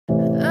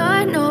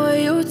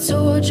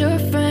told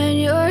your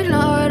friend you're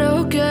not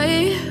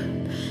okay?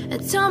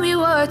 And tell me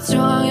what's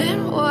wrong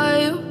and why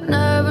you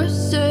never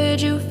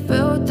said you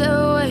felt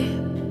that way.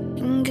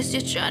 And guess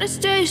you're trying to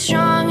stay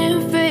strong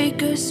and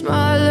fake a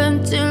smile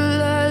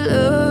until I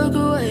look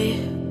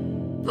away.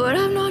 But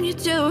I've known you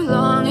too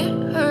long,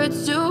 it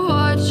hurts to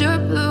watch your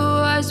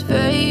blue eyes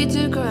fade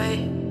to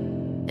gray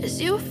as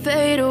you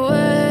fade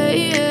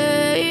away,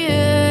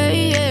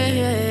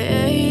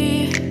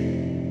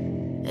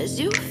 as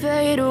you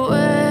fade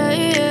away.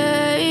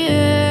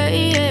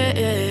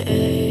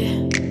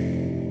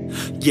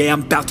 Yeah,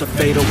 I'm about to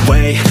fade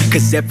away,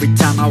 cause every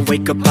time I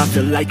wake up I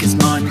feel like it's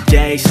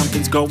Monday.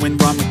 Something's going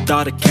wrong with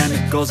all the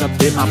chemicals up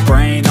in my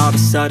brain. All of a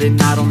sudden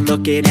I don't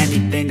look at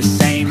anything the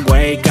same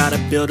way. Got a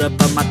buildup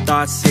of my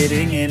thoughts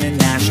sitting in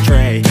an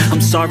ashtray. I'm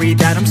sorry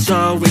that I'm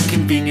so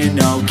inconvenient,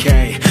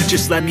 okay?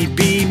 Just let me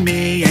be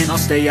me and I'll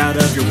stay out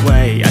of your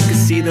way. I can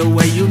see the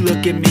way you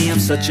look at me, I'm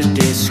such a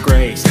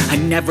disgrace. I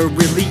never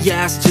really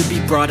asked to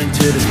be brought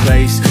into this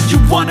place. You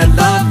wanna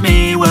love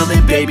me? Well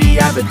then baby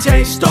have a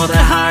taste. All the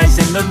highs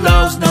and the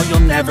lows, no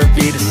you'll never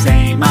be the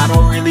same. I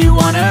don't really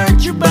wanna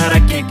hurt you but I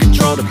can't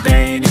control the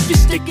pain. If you're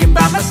sticking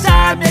by my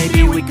side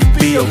maybe we could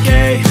be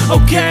okay.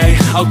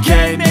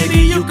 Okay, maybe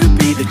you could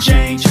be the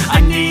change I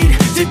need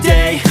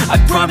today. I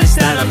promise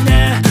that I've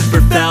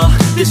never felt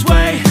this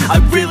way. I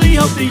really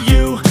hope that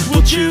you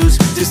will choose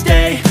to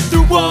stay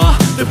through all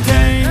the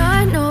pain.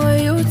 I know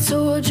you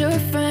told your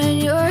friend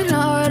you're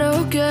not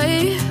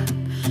okay.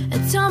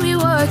 And tell me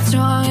what's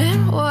wrong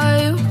and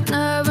why you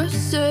never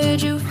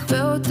said you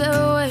felt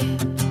that way.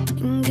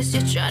 And guess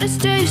you're trying to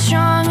stay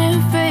strong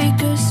and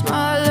fake a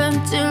smile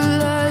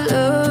until I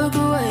look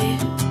away.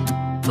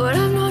 But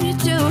I've known you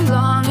too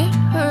long, it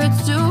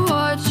hurts to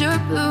watch your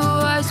blue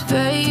eyes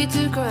fade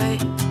to gray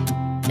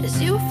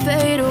as you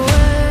fade away.